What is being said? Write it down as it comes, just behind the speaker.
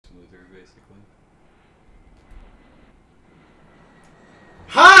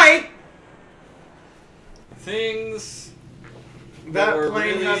things That were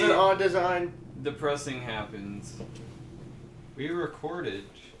plane really has an odd design. depressing happened. We recorded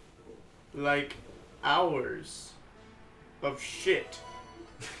Like hours of shit.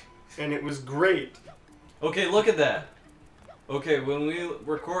 And it was great. Okay, look at that. Okay, when we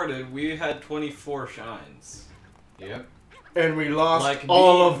recorded, we had 24 shines. Yep. And we lost Like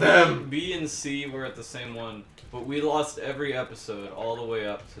all of them. B and C were at the same one, but we lost every episode all the way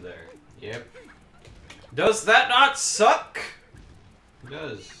up to there. Yep. Does that not suck? It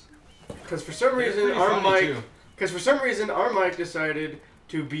does. Because for some It's reason pretty our funny, mic. too. Because for some reason our mic decided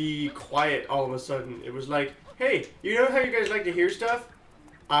to be quiet all of a sudden. It was like, hey, you know how you guys like to hear stuff?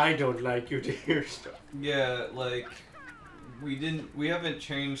 I don't like you to hear stuff. Yeah, like we haven't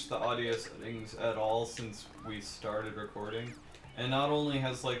changed the audio settings at all since we started recording. And not only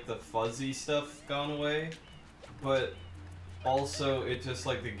has like the fuzzy stuff gone away, but also it just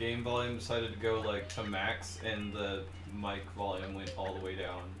like the game volume decided to go like to max and the mic volume went all the way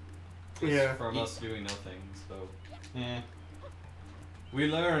down. Just Yeah. from us doing nothing, so Yeah. we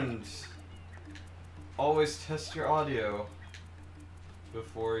learned always test your audio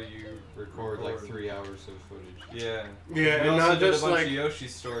before you Record like 3 hours of footage. Yeah. Yeah, We and also not did just a bunch like of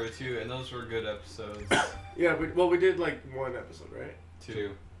Yoshi's Story too, and those were good episodes. yeah. We did like one episode, right?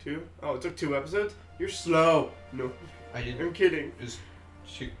 Two. Two? Oh, it took 2 episodes. You're slow. No, I did. I'm kidding. It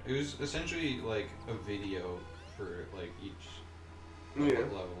was essentially like a video for like each Yeah.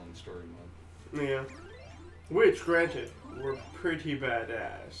 level and story mode. Yeah. Which, granted, were pretty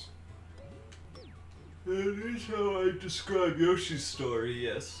badass. That is how I describe Yoshi's Story,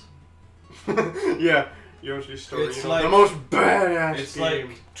 yes. Yeah, Yoshi's Story. It's you know, like- the most badass It's game.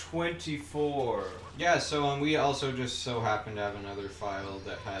 like 24. Yeah. So we also just so happen to have another file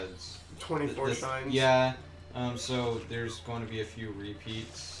that has 24 this- shines. Yeah. So there's going to be a few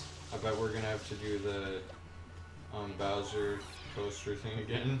repeats. I bet we're gonna have to do the Bowser coaster thing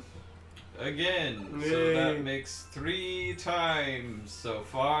again. Again, so Yay. that makes 3 times so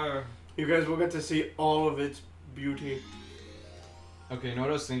far. You guys will get to see all of its beauty. Okay, you know what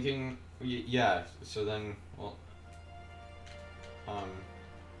I was thinking? Yeah, so then, well,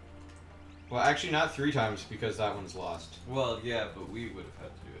 actually not 3 times because that one's lost. Well, yeah, but we would have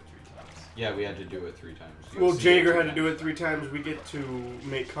had to do it 3 times. Yeah, we had to do it 3 times. Well, Jager had to do it 3 times. We get to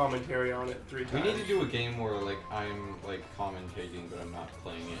make commentary on it 3 We times. need to do a game where, like, I'm, like, commentating, but I'm not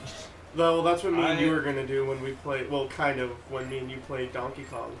playing it. Well, that's what me and I- you were gonna do when we play. Well, kind of when me and you play Donkey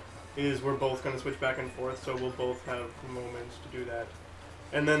Kong, is we're both gonna switch back and forth, so we'll both have moments to do that.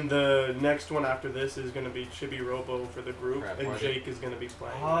 And then the next one after this is gonna be Chibi Robo for the group, Crap, and why Jake is gonna be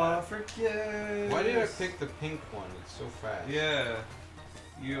playing. Ah, forget. Why did I pick the pink one? It's so fast. Yeah.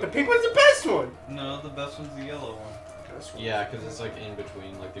 You. The pink one's the best one. No, the best one's the yellow one. Yeah, because it's, like, in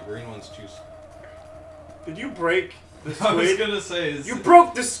between. Like, the green one's too... Did you break the I was squid? gonna say is You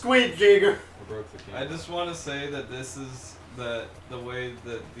broke the squid, Jager. I broke the pink. I just want to say that this is that the way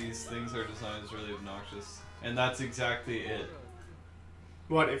that these things are designed is really obnoxious, and that's exactly it.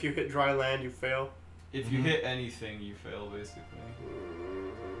 What, if you hit dry land, you fail? If you hit anything, you fail basically.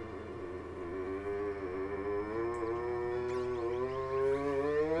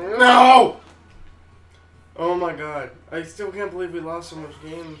 No! Oh my god. I still can't believe we lost so much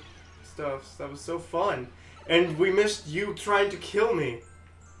game stuff. That was so fun. And we missed you trying to kill me.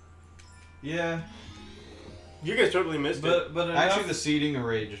 Yeah, You guys totally missed it. but Actually, the seating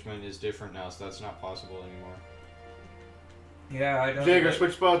arrangement is different now, so that's not possible anymore. yeah, I don't. Jager,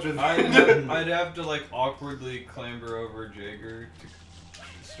 switch spots with I'd have to like awkwardly clamber over Jager to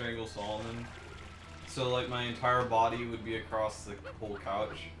strangle Solomon. So like my entire body would be across the whole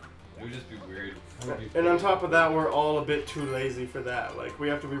couch. It would just be weird. And on top of that, we're all a bit too lazy for that. Like, we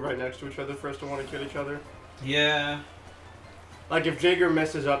have to be right next to each other for us to want to kill each other. Yeah. Like, if Jager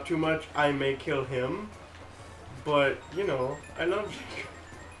messes up too much, I may kill him. But, you know, I love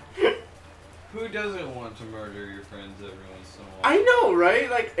Jager. Who doesn't want to murder your friends every once in a while? I know, right?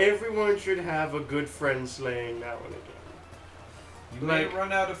 Like, everyone should have a good friend slaying now and again. You may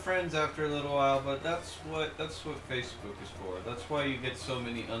run out of friends after a little while, but that's what Facebook is for. That's why you get so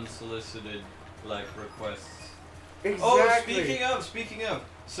many unsolicited like requests. Exactly. Oh, speaking of.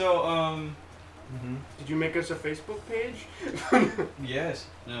 So, Did you make us a Facebook page? yes.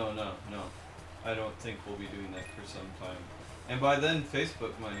 No. I don't think we'll be doing that for some time. And by then,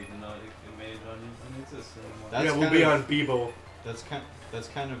 Facebook might even not it may not even exist anymore. That's yeah, we'll kind be of- on Bebo. That's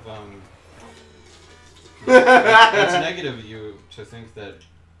kind of that's negative of you to think that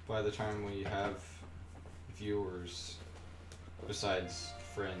by the time we have viewers besides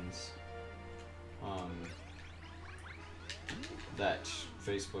friends, that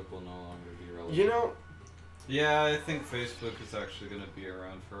Facebook will no longer be relevant. You know, Yeah, I think Facebook is actually going to be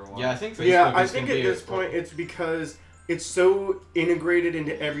around for a while. Yeah, I think Facebook Yeah, I is think gonna at be this point it's because it's so integrated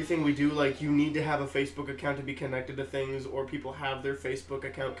into everything we do. Like, you need to have a Facebook account to be connected to things, or people have their Facebook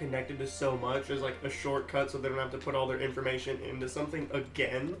account connected to so much as like a shortcut, so they don't have to put all their information into something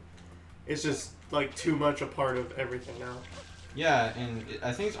again. It's just like too much a part of everything now. Yeah, and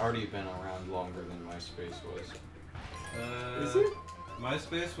I think it's already been around longer than MySpace was. Is it?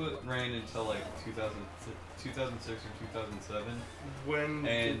 MySpace ran until like 2006 or 2007, When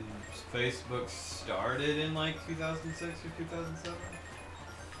and Facebook started in like 2006 or 2007.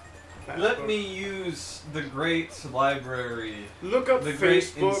 Let me use the great library, look up the great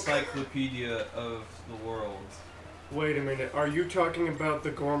Facebook. encyclopedia of the world. Wait a minute. Are you talking about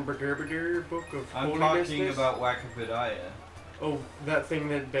the Gorm Bergerberger book of I'm holiness? talking about Wikipedia. Oh, that thing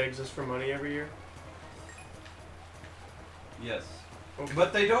that begs us for money every year? Yes. Okay.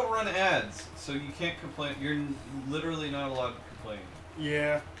 But they don't run ads, so you can't complain. You're literally not allowed to complain.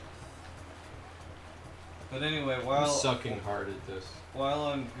 Yeah. But anyway, I'm sucking hard at this. while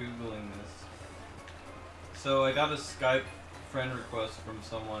I'm Googling this, so I got a Skype friend request from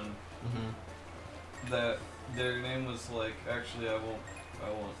someone Mm-hmm. that their name was like, actually I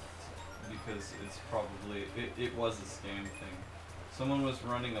won't, because it's probably, it was a scam thing. Someone was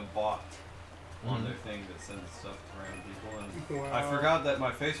running a bot on their thing that sends stuff to random people, and Wow. I forgot that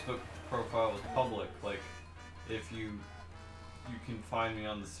my Facebook profile was public, like, if you can find me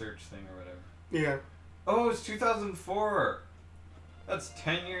on the search thing or whatever. Yeah. Oh, it's 2004! That's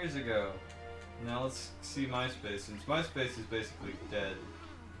 10 years ago. Now let's see MySpace, since MySpace is basically dead.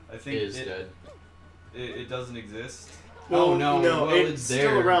 I think It is dead. It doesn't exist. Oh, no, well, it's it's still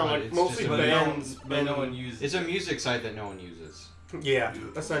there, around. but Like it's mostly just But a bands. no one uses It's a it. music site that no one uses. Yeah,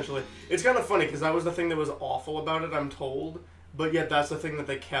 essentially. It's kind of funny because that was the thing that was awful about it, I'm told. But yet that's the thing that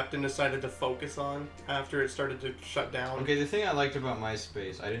they kept and decided to focus on after it started to shut down. Okay, the thing I liked about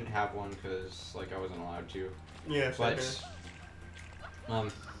MySpace, I didn't have one because like I wasn't allowed to. Yeah, same here.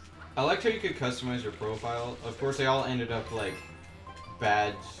 But I liked how you could customize your profile. Of course, they all ended up like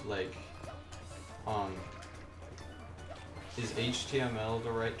bad, like is HTML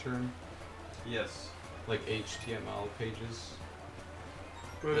the right term? Yes. Like HTML pages.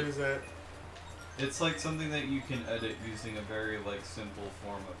 What is that? It's like something that you can edit using a very like simple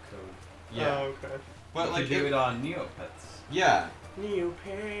form of code. Yeah, Oh, okay. but You like can do it on Neopets. yeah,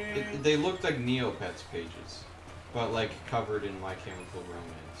 Neopets. they looked like Neopets pages, but like covered in My Chemical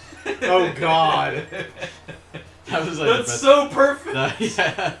Romance. Oh, God. That was like That's the best. so perfect!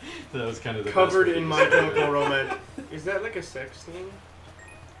 Yeah, that was kind of the Covered best way in to My describe it. Chemical Romance. Is that like a sex thing?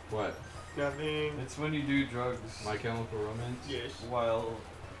 What? Nothing. It's when you do drugs My Chemical Romance? Yes. while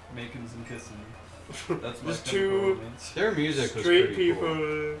making some kissing. That's My Just Chemical two Romance. Their music was straight pretty people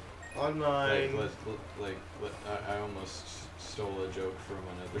cool. online. I almost stole a joke from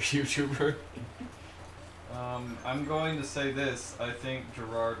another YouTuber. I'm going to say this. I think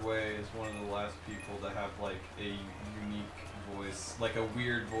Gerard Way is one of the last people to have like a unique voice, like a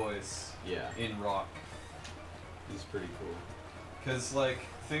weird voice Yeah, in rock. he's pretty cool. Cause like,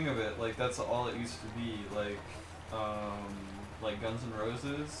 think of it, like that's all it used to be. Like Guns N'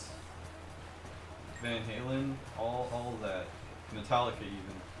 Roses, Van Halen, all of that, Metallica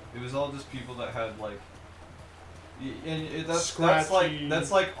even. It was all just people that had like, that's Scratchy.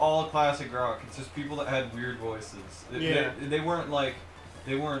 like all classic rock. It's just people that had weird voices. Yeah. They weren't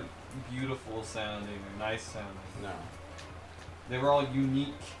beautiful sounding or nice sounding. No. They were all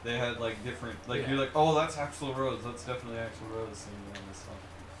unique. They had like different, like Yeah. you're like, oh, that's Axl Rose. That's definitely Axl Rose singing on this song.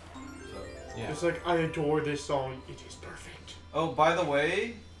 So. Yeah. It's like, I adore this song. It is perfect. Oh, by the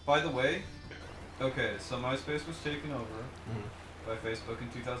way, okay, so MySpace was taken over by Facebook in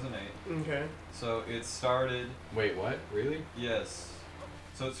 2008. Okay. So it started, Wait, what? Really? yes.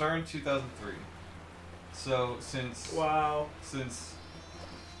 So it started in 2003. So since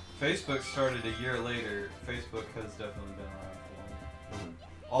Facebook started a year later, Facebook has definitely been around for longer.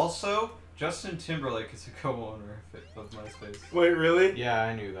 Also, Justin Timberlake is a co-owner of MySpace. Wait, really? Yeah,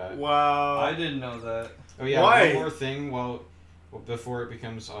 I knew that. Wow. I didn't know that. Oh yeah, Why? one more thing. Well, before it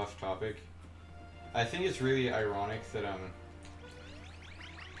becomes off topic, I think it's really ironic that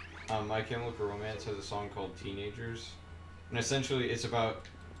My Chemical Romance has a song called "Teenagers," and essentially it's about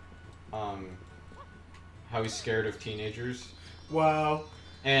how he's scared of teenagers, Wow.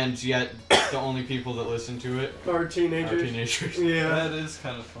 and yet the only people that listen to it Our teenagers. are teenagers. Yeah. That is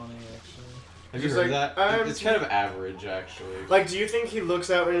kind of funny, actually. Have you Just heard like, that? I'm It's kind of average, actually. Like, do you think he looks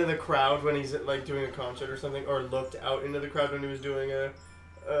out into the crowd when he's like doing a concert or something, or looked out into the crowd when he was doing a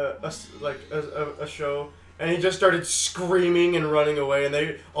show, And he just started screaming and running away,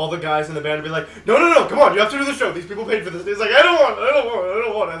 and all the guys in the band would be like, no, no, no, come on, you have to do the show. These people paid for this. He's like, I don't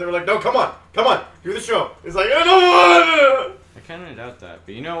want. And they were like, no, come on, do the show. He's like, I don't want. I kind of doubt that,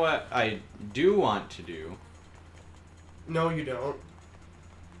 but you know what I do want to do? No, you don't.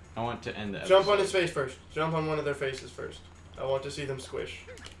 I want to end the Jump episode. on his face first. Jump on one of their faces first. I want to see them squish.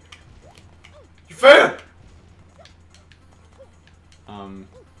 You failed!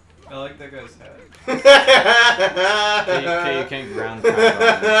 I like that guy's hat. Okay, you can't ground pound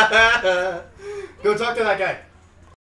on Go talk to that guy.